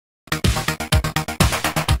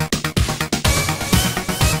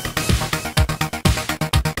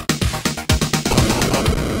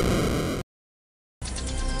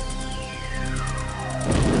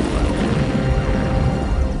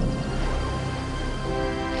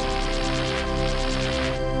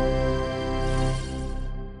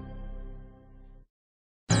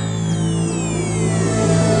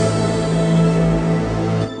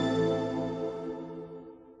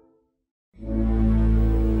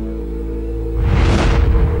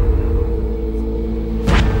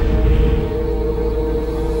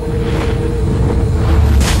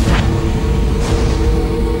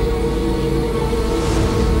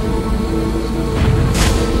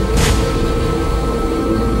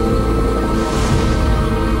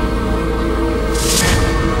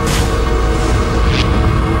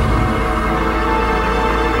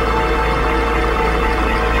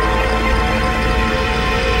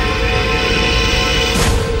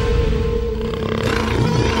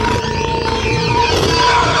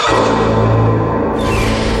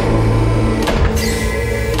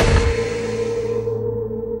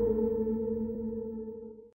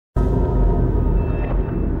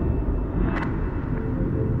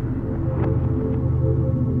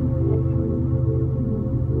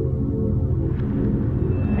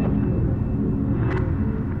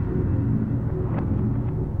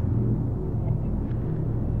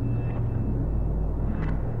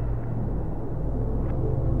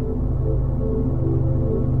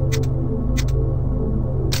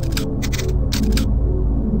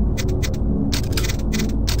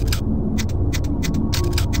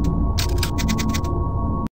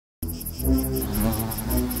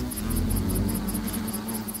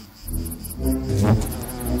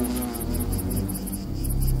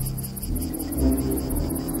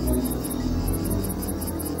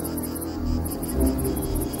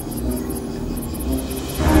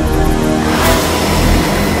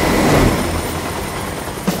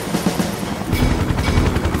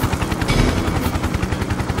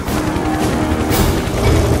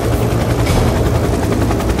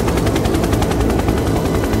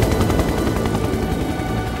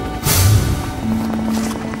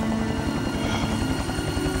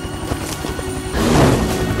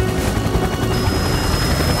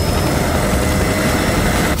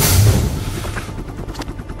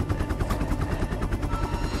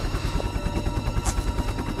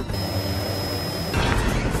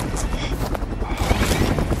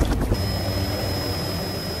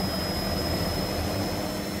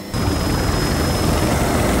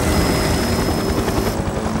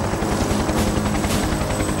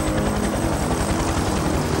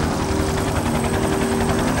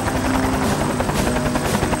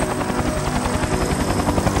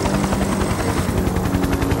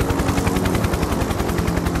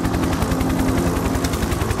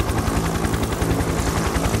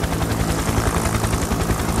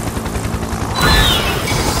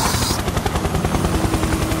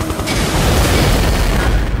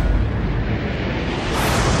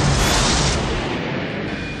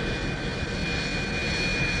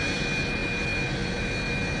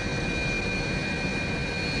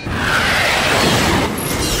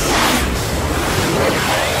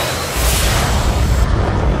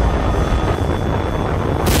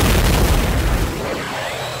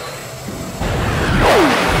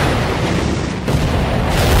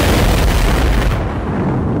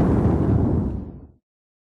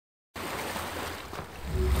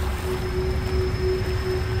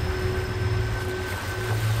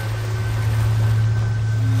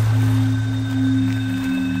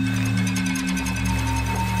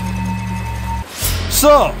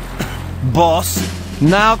So, boss,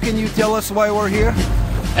 now can you tell us why we're here?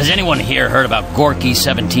 Has anyone here heard about Gorky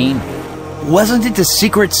 17? Wasn't it a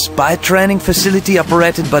secret spy training facility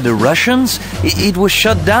operated by the Russians? It was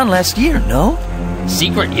shut down last year, no?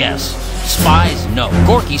 Secret, yes. Spies, no.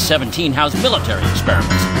 Gorky 17 housed military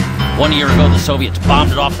experiments. 1 year ago, the Soviets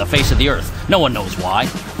bombed it off the face of the Earth. No one knows why.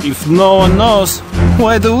 If no one knows,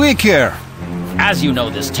 why do we care? As you know,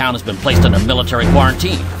 this town has been placed under military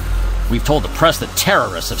quarantine. We've told the press that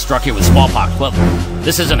terrorists have struck here with smallpox. Well,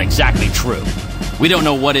 this isn't exactly true. We don't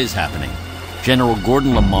know what is happening. General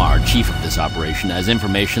Gordon Lamar, chief of this operation, has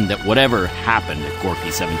information that whatever happened at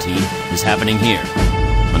Gorky 17 is happening here.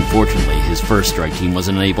 Unfortunately, his first strike team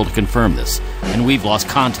wasn't able to confirm this, and we've lost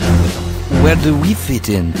contact with them. Where do we fit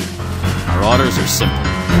in? Our orders are simple.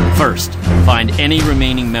 First, find any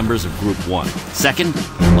remaining members of Group 1. Second,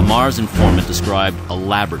 Lamar's informant described a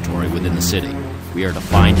laboratory within the city. We are to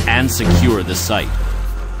find and secure this site.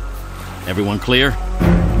 Everyone clear?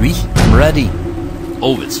 Oui, I'm ready.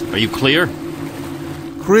 Ovitz, are you clear?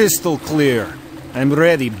 Crystal clear. I'm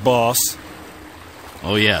ready, boss.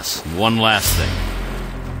 Oh yes, one last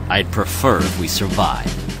thing. I'd prefer if we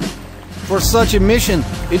survive. For such a mission,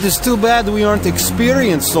 it is too bad we aren't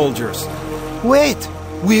experienced soldiers. Wait,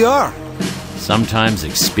 we are. Sometimes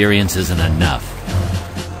experience isn't enough.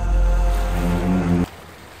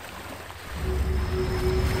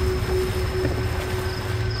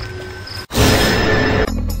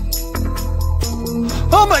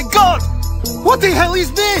 Oh my god! What the hell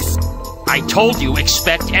is this? I told you,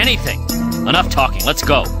 expect anything. Enough talking, let's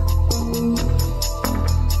go.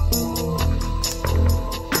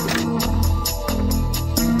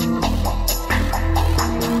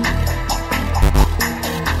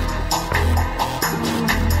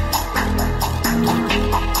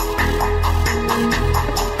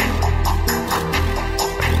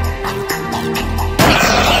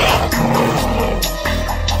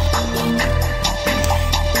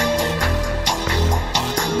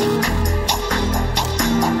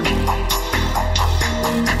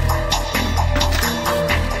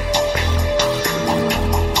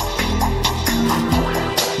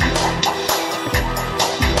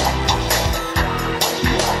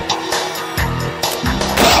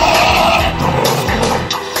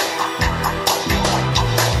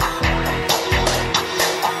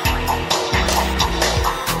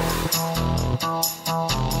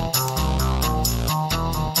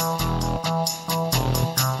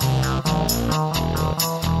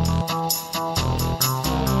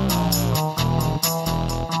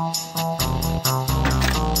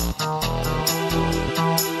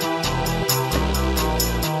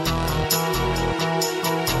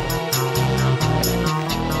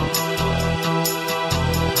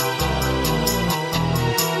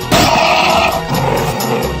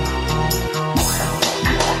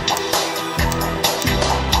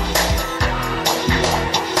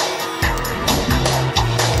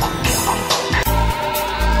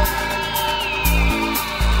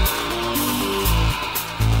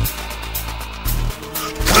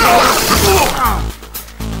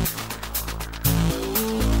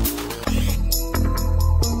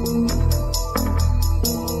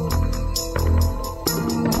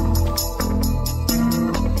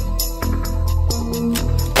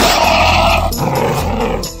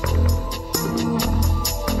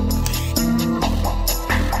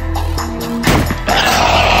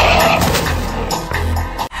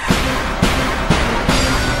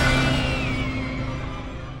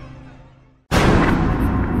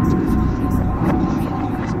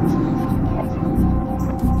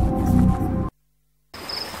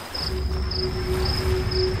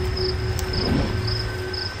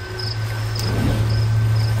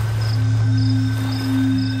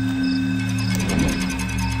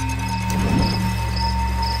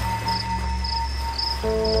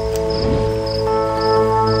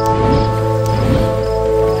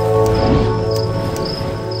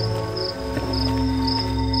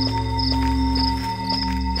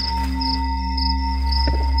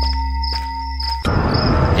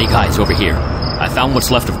 Hey guys, over here. I found what's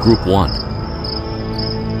left of Group 1.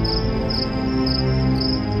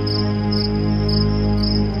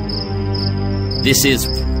 This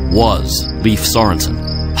was Leif Sorensen,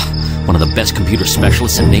 one of the best computer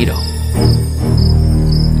specialists in NATO.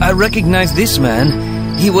 I recognize this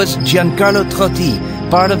man. He was Giancarlo Trotti,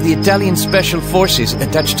 part of the Italian Special Forces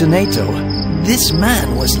attached to NATO. This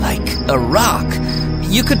man was like a rock.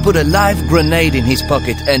 You could put a live grenade in his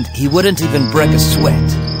pocket and he wouldn't even break a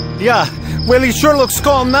sweat. Yeah, well, he sure looks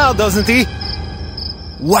calm now, doesn't he?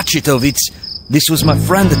 Watch it, Ovitz. This was my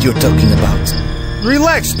friend that you're talking about.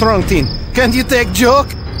 Relax, Strongtin. Can't you take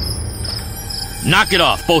joke? Knock it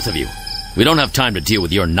off, both of you. We don't have time to deal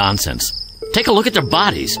with your nonsense. Take a look at their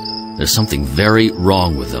bodies. There's something very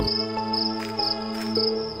wrong with them.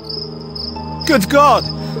 Good God!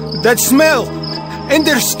 That smell! And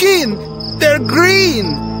their skin! They're green!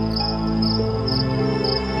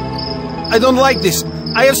 I don't like this.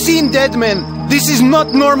 I have seen dead men. This is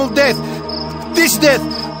not normal death. This death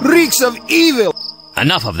reeks of evil.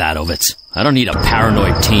 Enough of that, Ovitz. I don't need a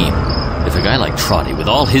paranoid team. If a guy like Trotty, with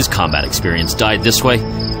all his combat experience, died this way,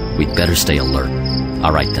 we'd better stay alert.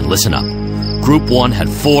 All right, then listen up. Group 1 had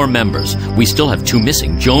 4 members. We still have 2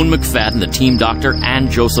 missing. Joan McFadden, the team doctor, and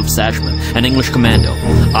Joseph Sashman, an English commando.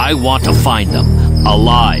 I want to find them.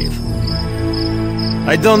 Alive.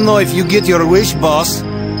 I don't know if you get your wish, boss.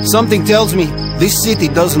 Something tells me this city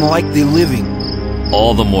doesn't like the living.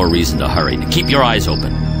 All the more reason to hurry. Keep your eyes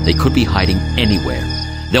open. They could be hiding anywhere.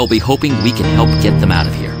 They'll be hoping we can help get them out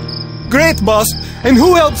of here. Great, boss. And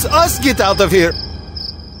who helps us get out of here?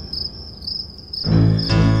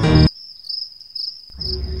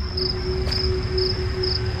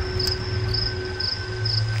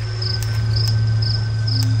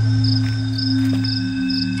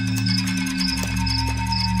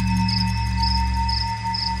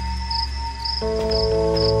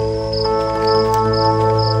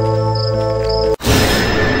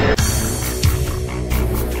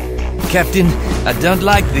 Captain, I don't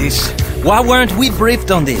like this. Why weren't we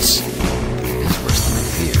briefed on this? It's worse than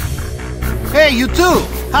I feared. Hey, you two!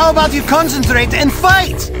 How about you concentrate and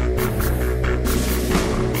fight?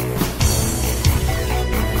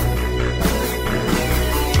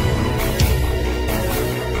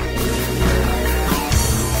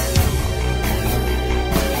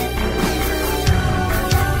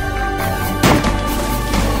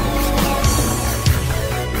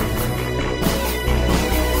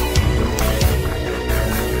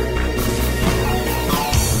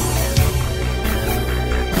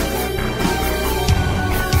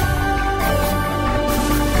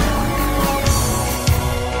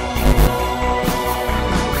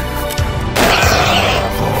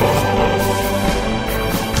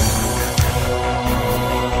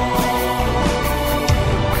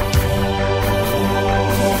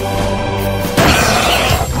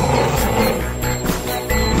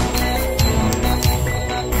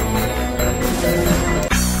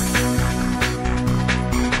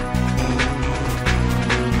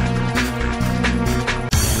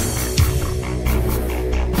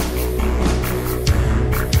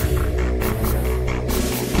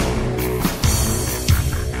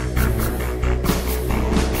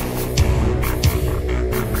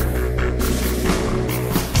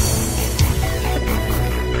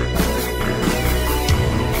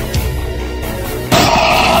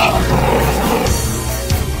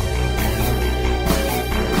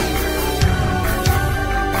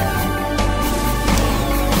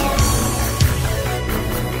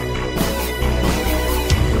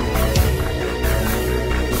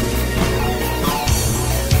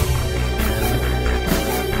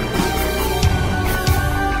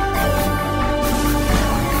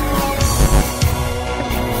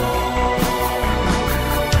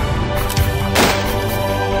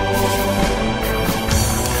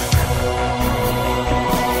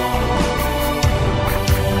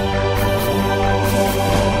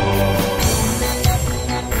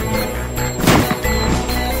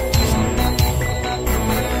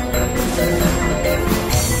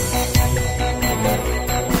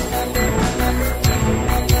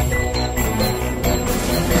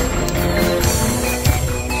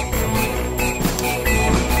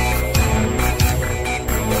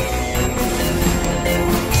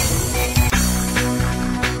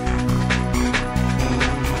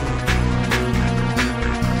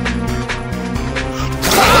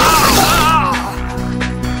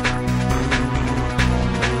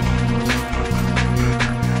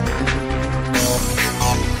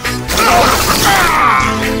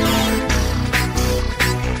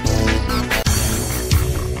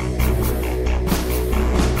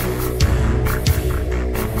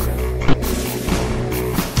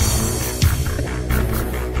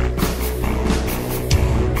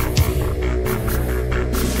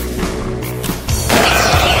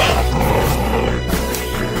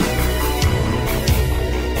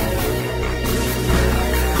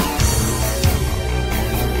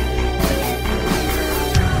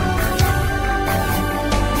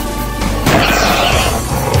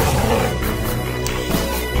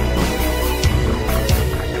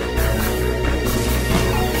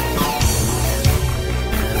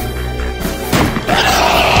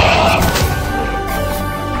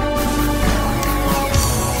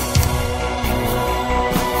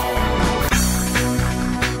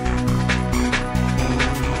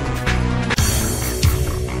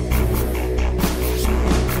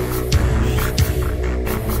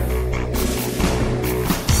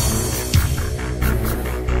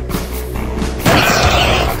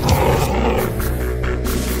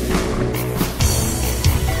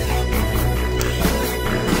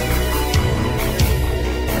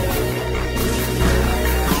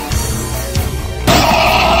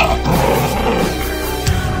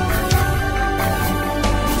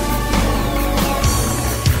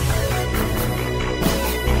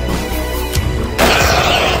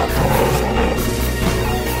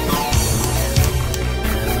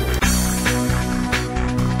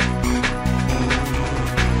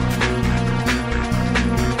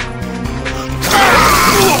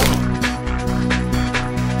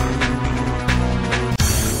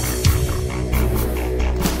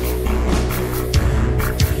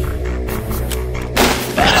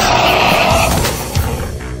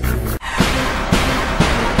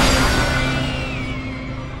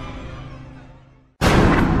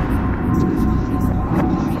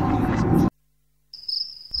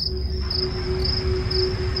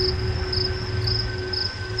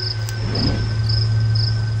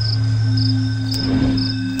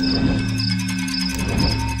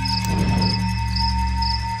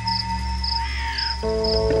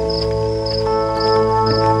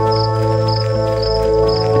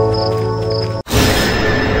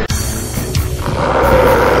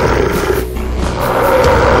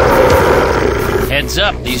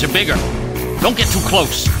 bigger. Don't get too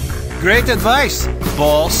close. Great advice,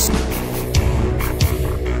 boss.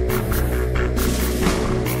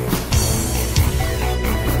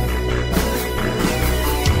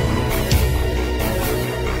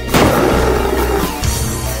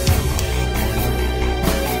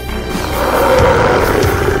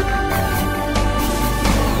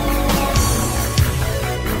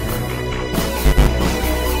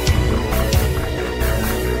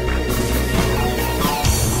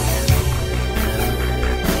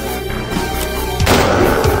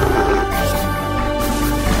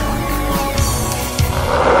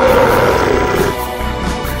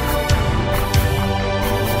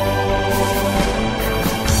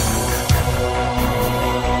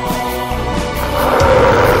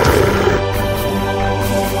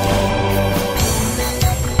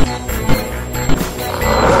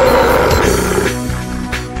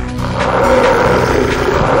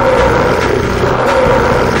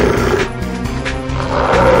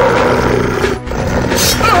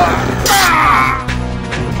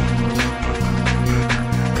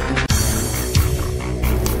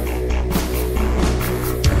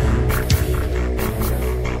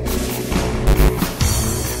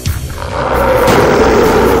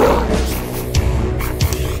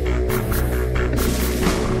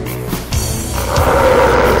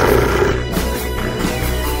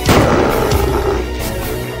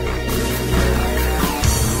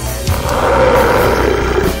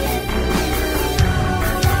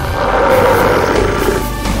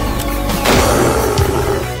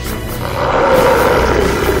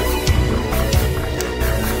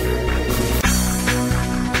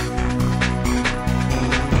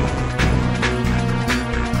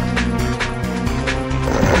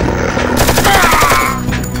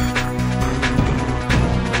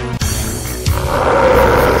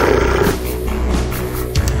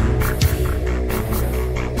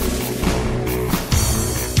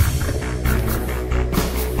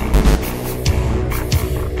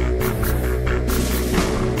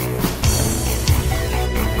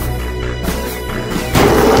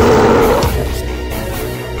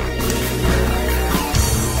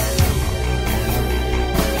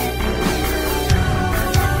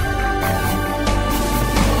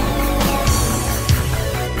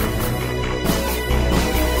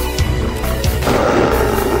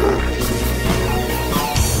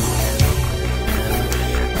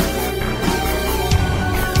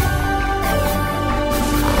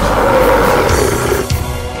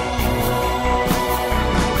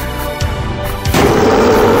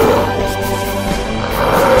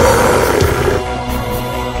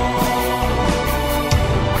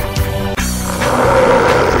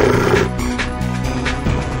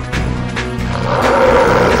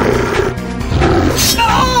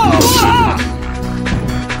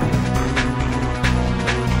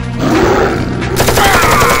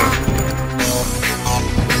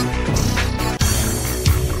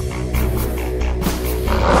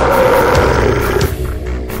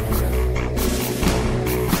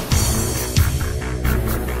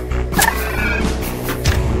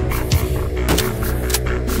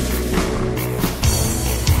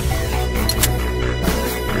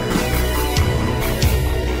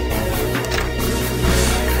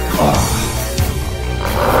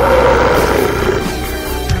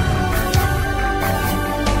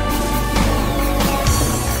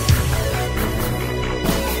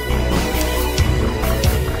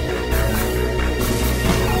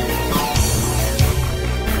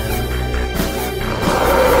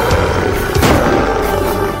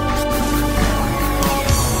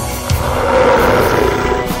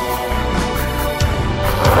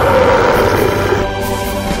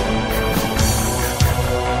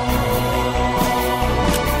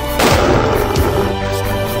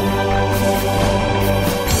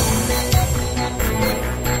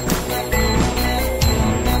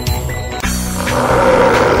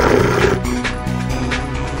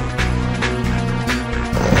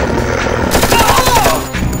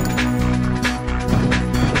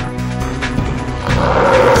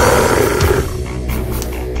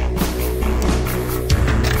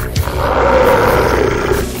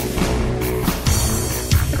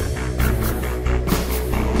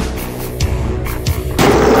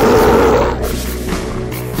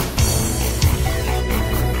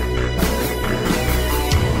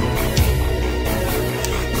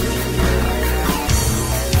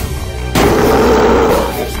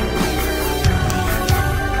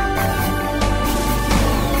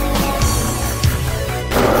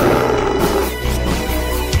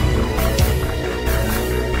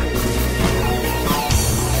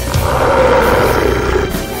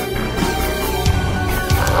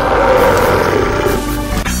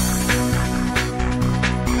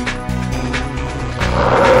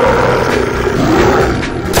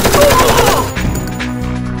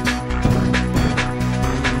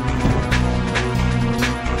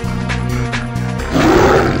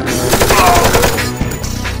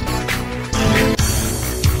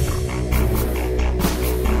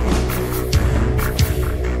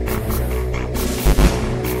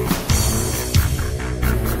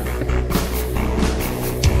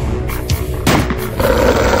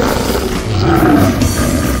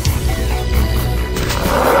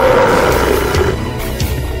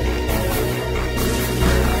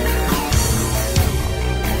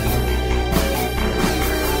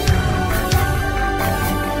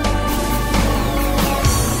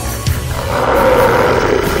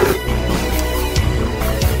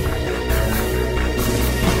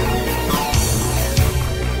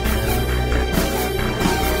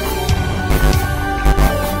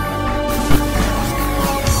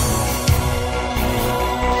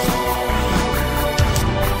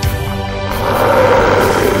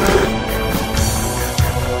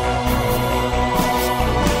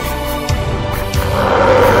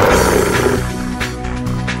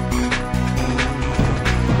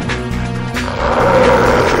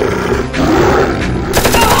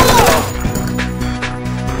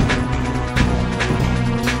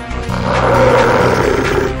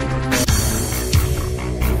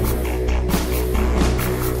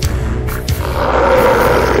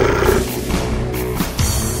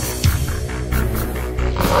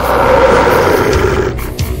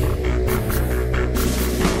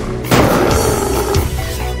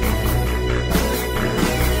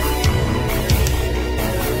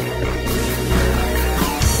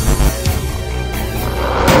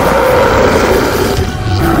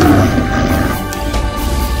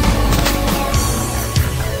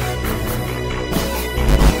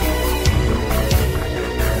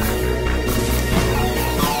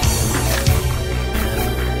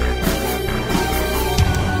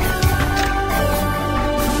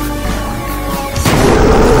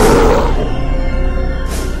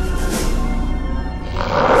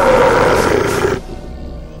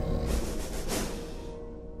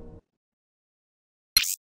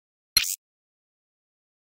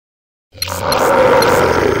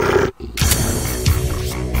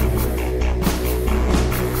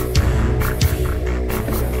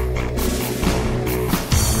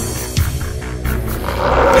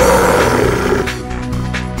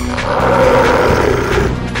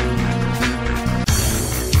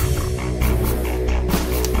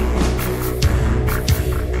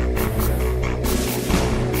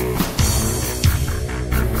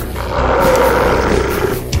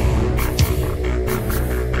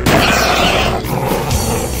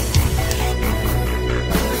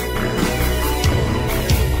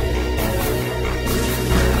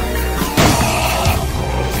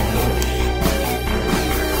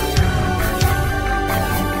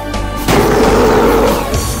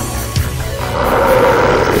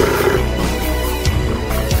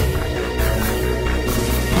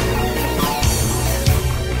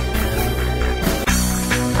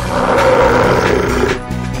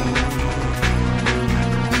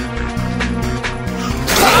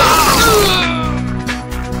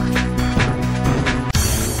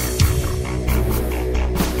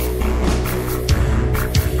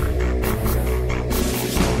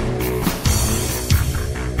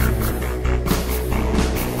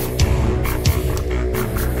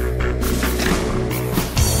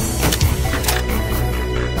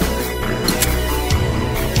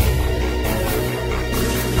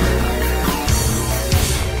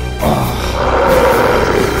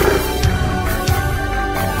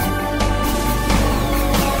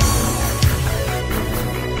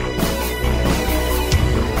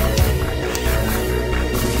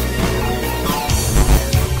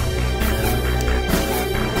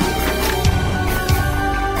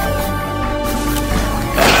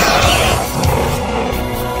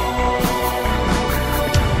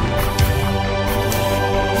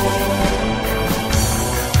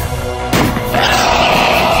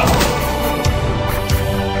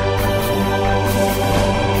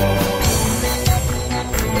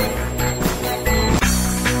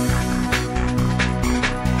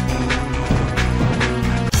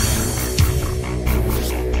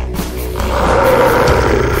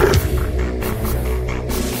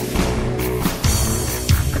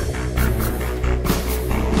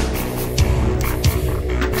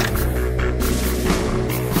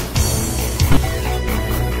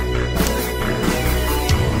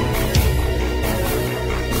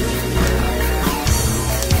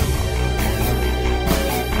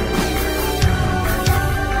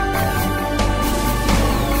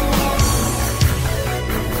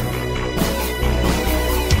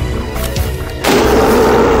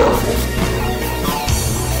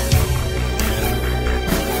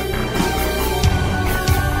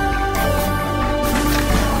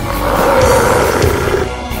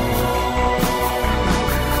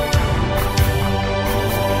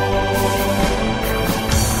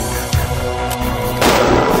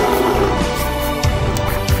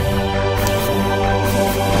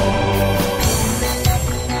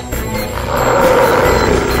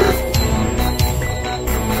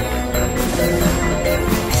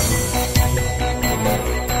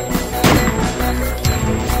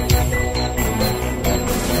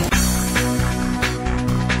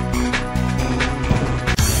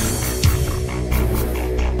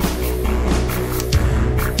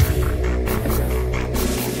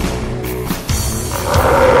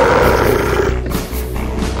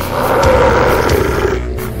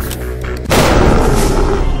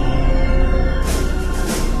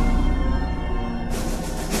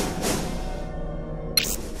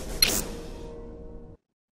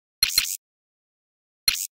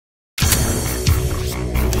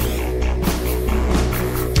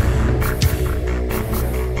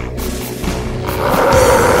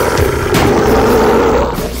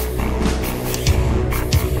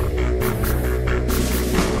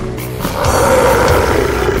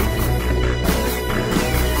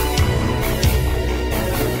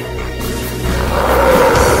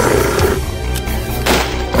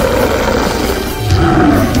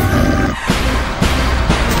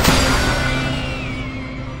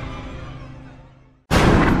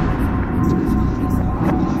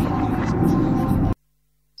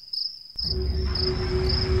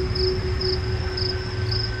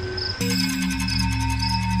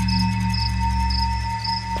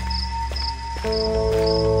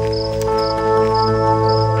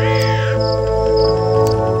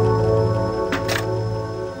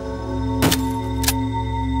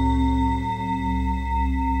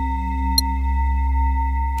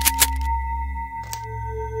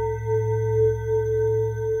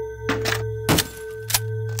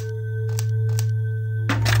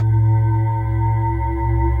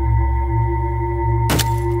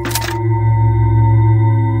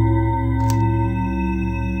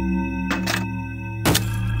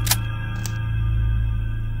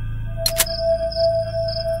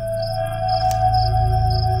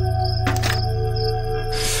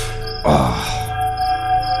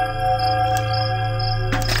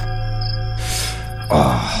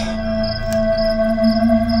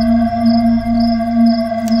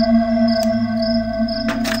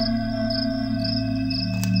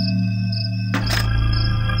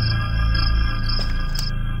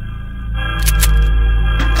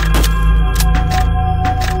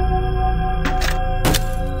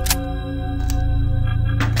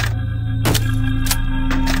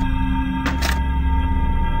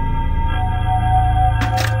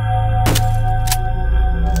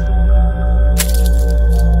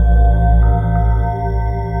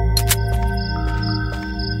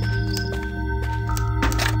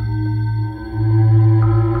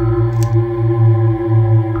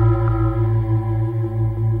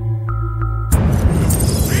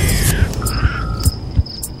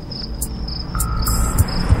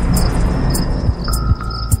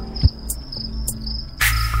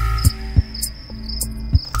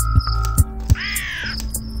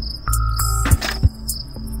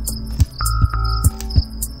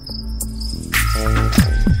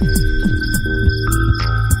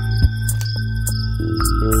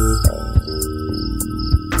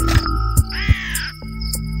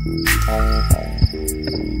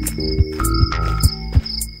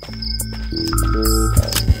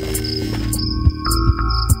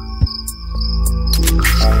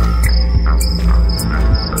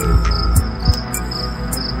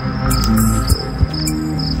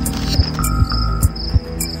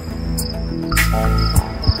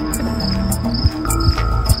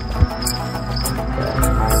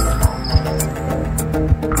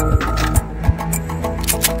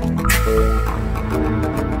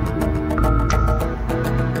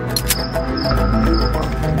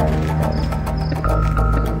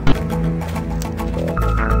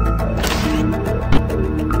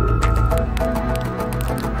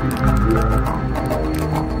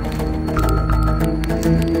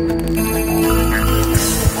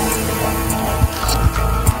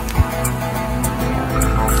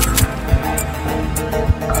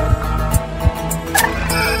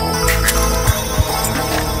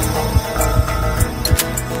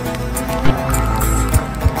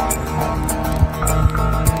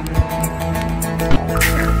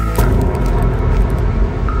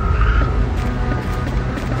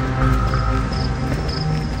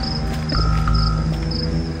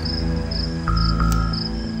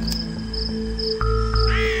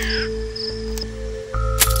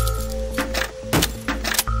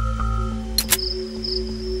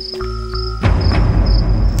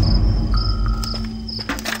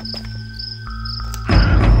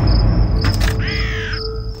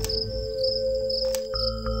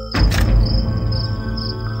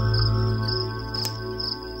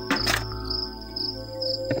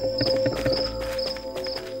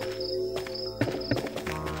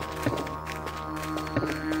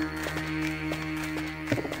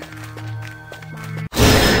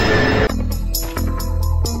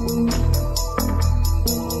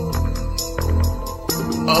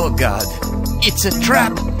 Oh God, it's a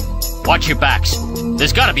trap! Watch your backs.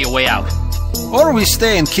 There's gotta be a way out. Or we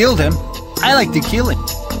stay and kill them. I like to kill him.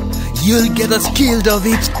 You'll get us killed of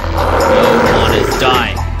it. No one is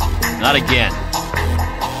dying. Not again.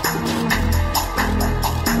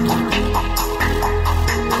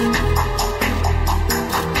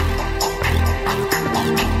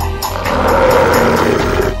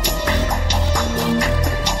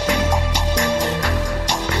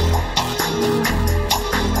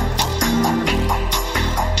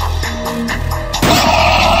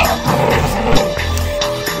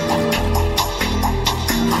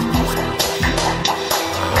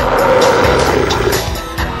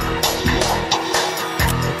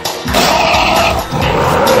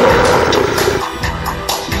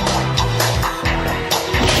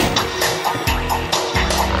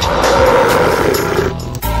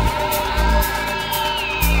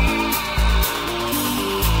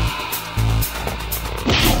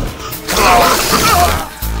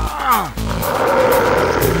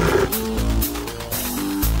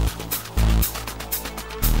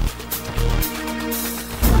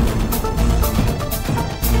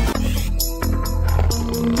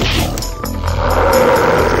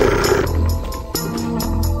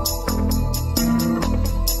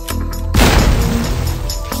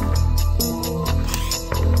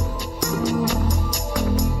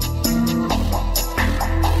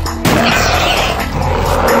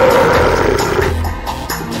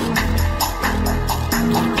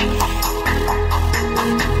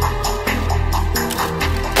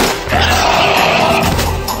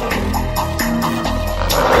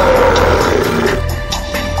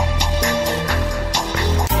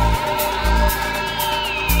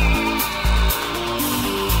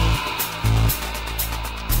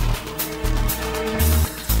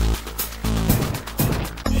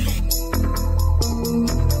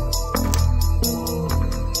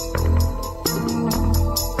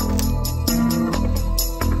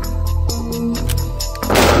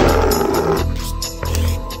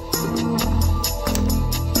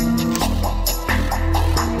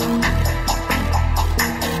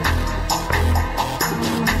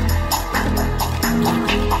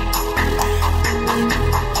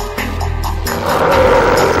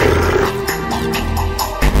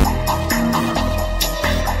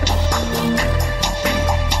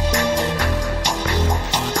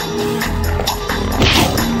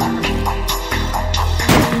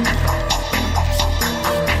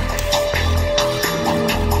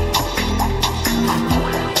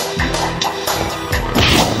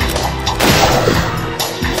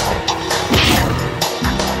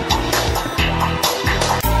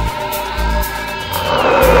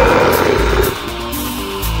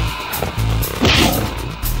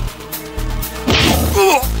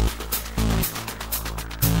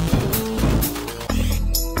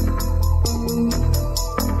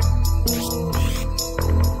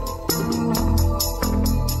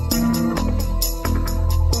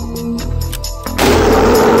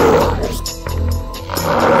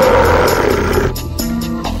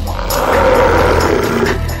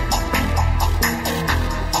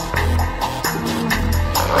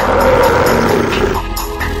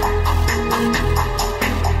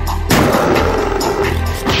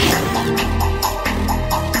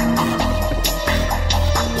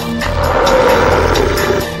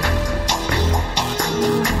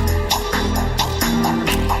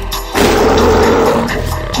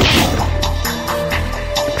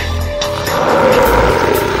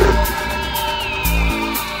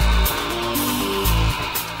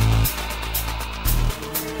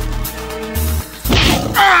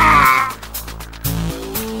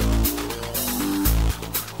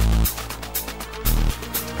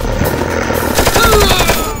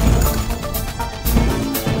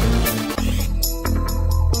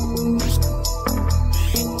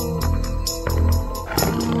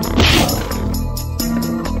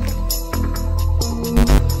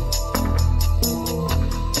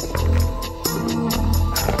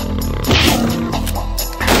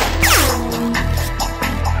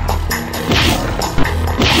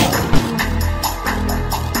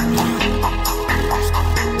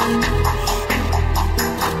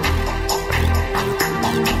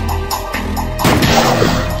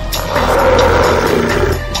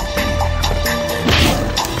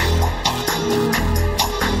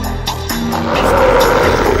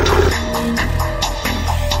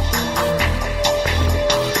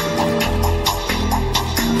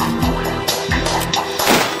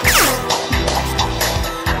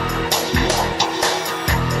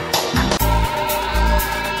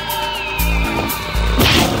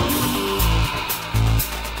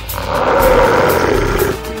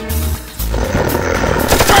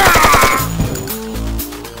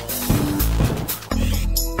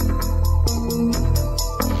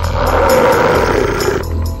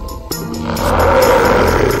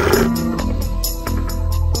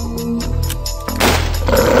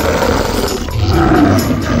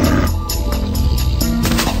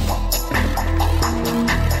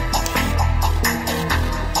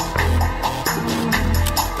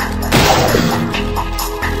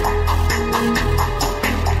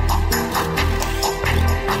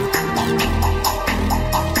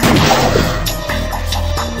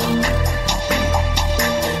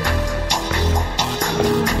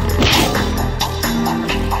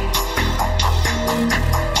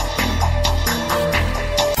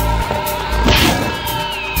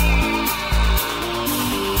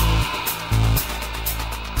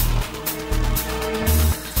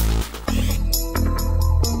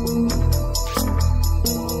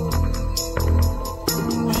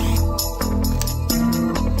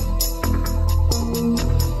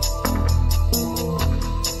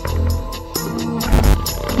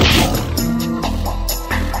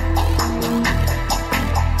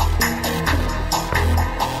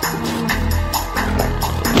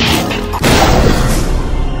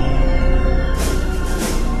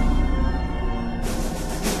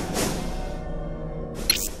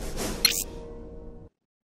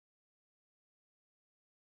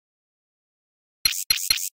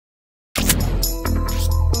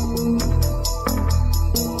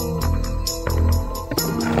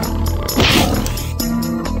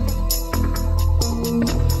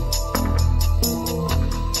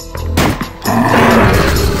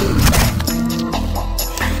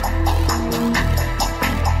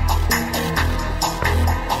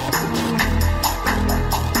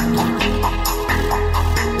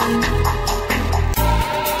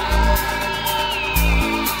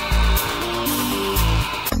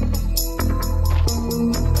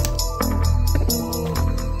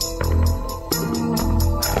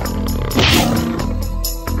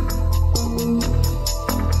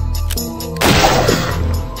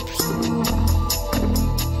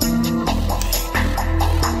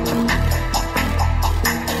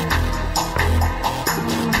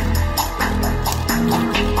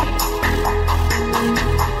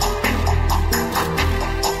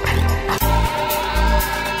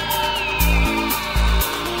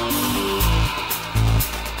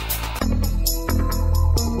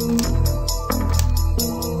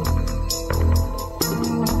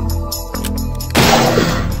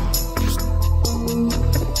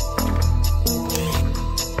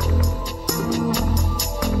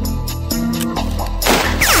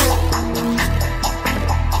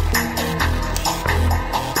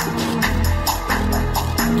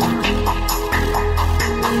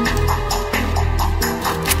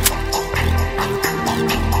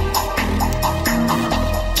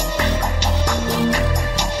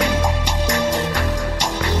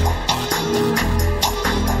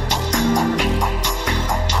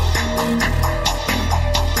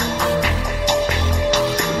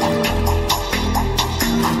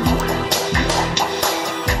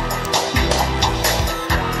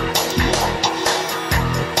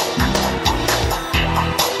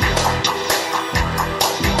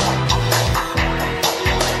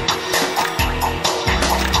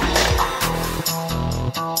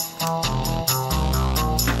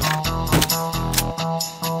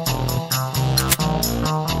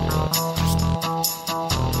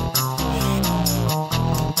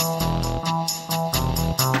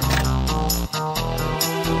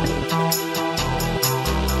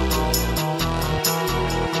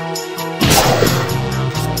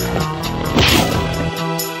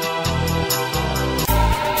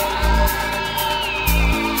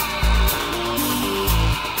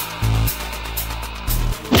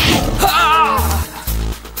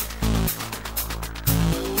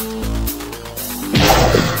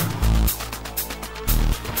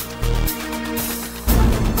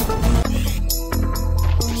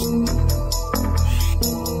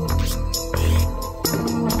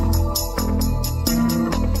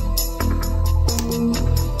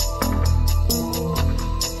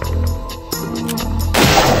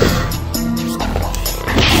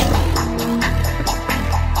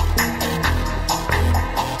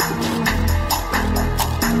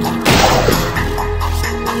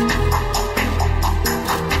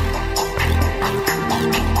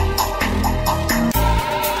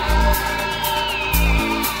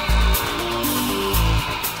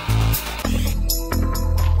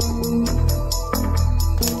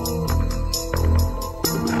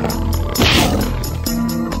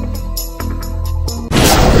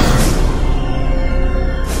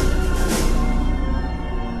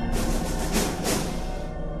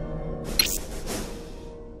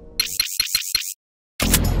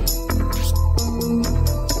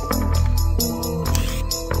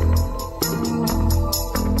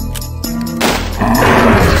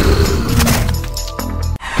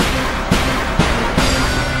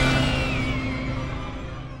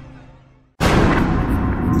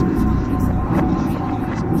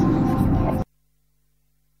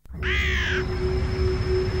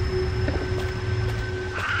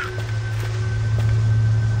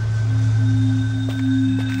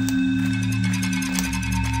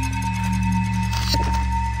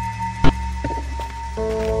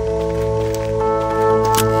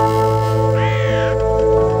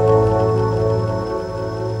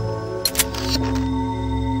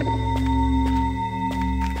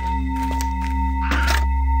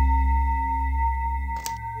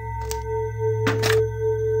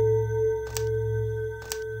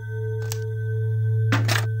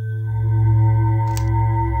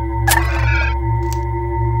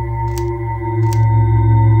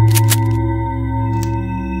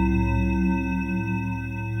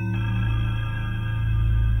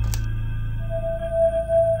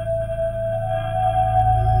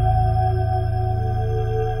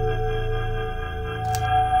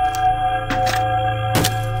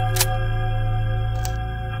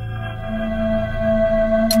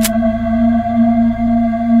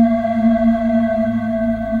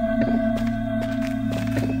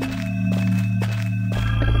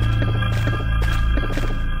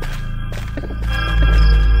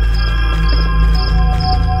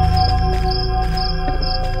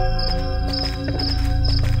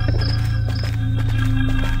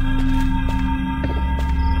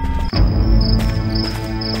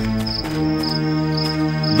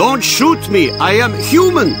 Don't shoot me. I am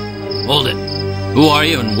human. Hold it. Who are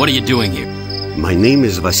you and what are you doing here? My name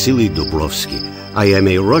is Vasily Dubrovsky. I am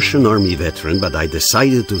a Russian army veteran, but I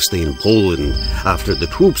decided to stay in Poland after the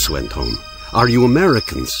troops went home. Are you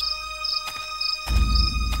Americans?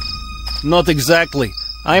 Not exactly.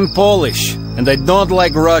 I'm Polish, and I don't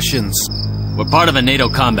like Russians. We're part of a NATO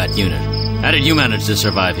combat unit. How did you manage to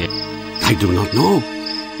survive here? I do not know.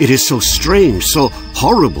 It is so strange, so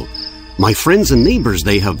horrible. My friends and neighbors,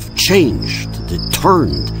 they have changed, they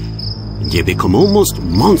turned. They become almost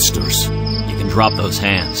monsters. You can drop those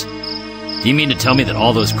hands. Do you mean to tell me that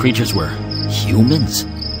all those creatures were humans?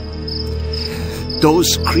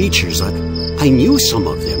 Those creatures, I knew some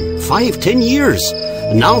of them. 5-10 years.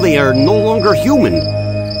 Now they are no longer human.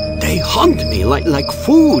 They hunt me like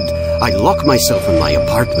food. I lock myself in my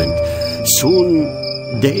apartment.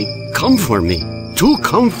 Soon they come for me. Two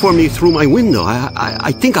come for me through my window.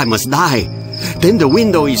 I think I must die. Then the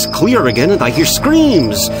window is clear again and I hear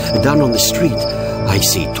screams. Down on the street, I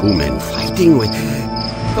see two men fighting with...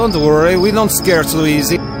 Don't worry, we don't scare so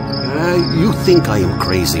easy. You think I am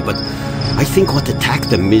crazy, but I think what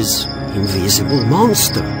attacked them is invisible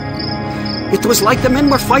monster. It was like the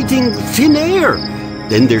men were fighting thin air.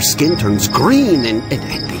 Then their skin turns green and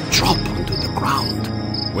they drop onto the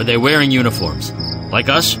ground. Were they wearing uniforms? Like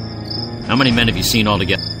us? How many men have you seen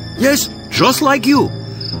altogether? Yes, just like you.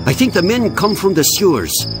 I think the men come from the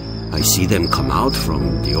sewers. I see them come out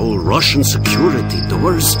from the old Russian security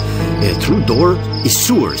doors. Through door is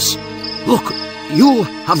sewers. Look, you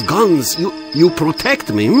have guns. You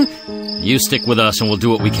protect me. You stick with us and we'll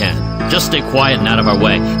do what we can. Just stay quiet and out of our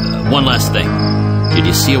way. One last thing. Did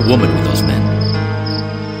you see a woman with those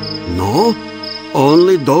men? No,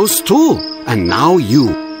 only those two. And now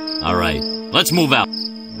you. All right, let's move out.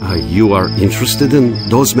 You are interested in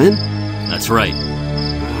those men? That's right.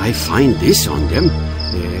 I find this on them.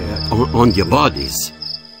 On your bodies.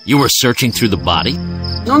 You were searching through the body?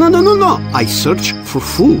 No. I search for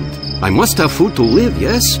food. I must have food to live,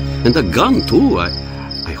 yes? And a gun, too,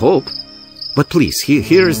 I hope. But please,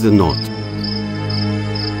 here is the note.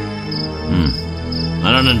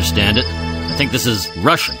 I don't understand it. I think this is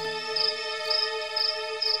Russian.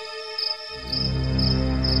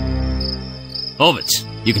 Ovitz,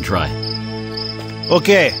 you can try.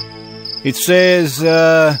 Okay. It says,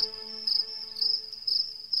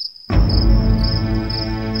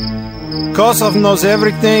 Kosov knows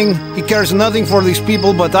everything. He cares nothing for these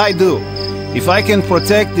people, but I do. If I can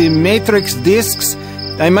protect the Matrix discs,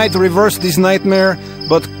 I might reverse this nightmare,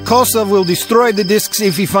 but Kosov will destroy the discs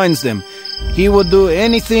if he finds them. He would do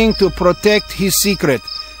anything to protect his secret.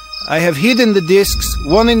 I have hidden the discs,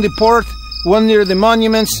 one in the port, one near the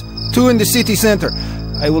monuments, two in the city center.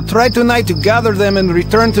 I will try tonight to gather them and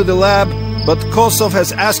return to the lab, but Kosov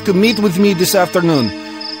has asked to meet with me this afternoon.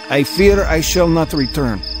 I fear I shall not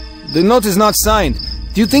return. The note is not signed.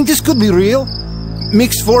 Do you think this could be real?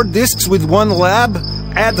 Mix 4 discs with one lab?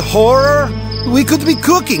 Add horror? We could be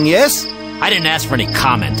cooking, yes? I didn't ask for any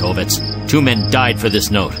comment, Ovitz. 2 men died for this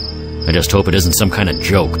note. I just hope it isn't some kind of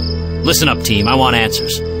joke. Listen up, team. I want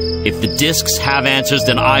answers. If the discs have answers,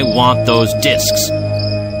 then I want those discs.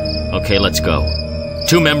 Okay, let's go.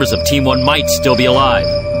 2 members of Team 1 might still be alive.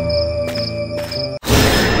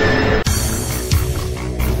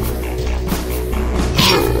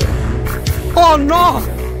 Oh no!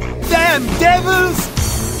 Damn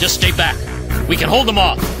devils! Just stay back. We can hold them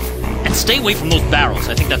off. And stay away from those barrels.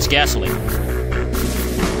 I think that's gasoline.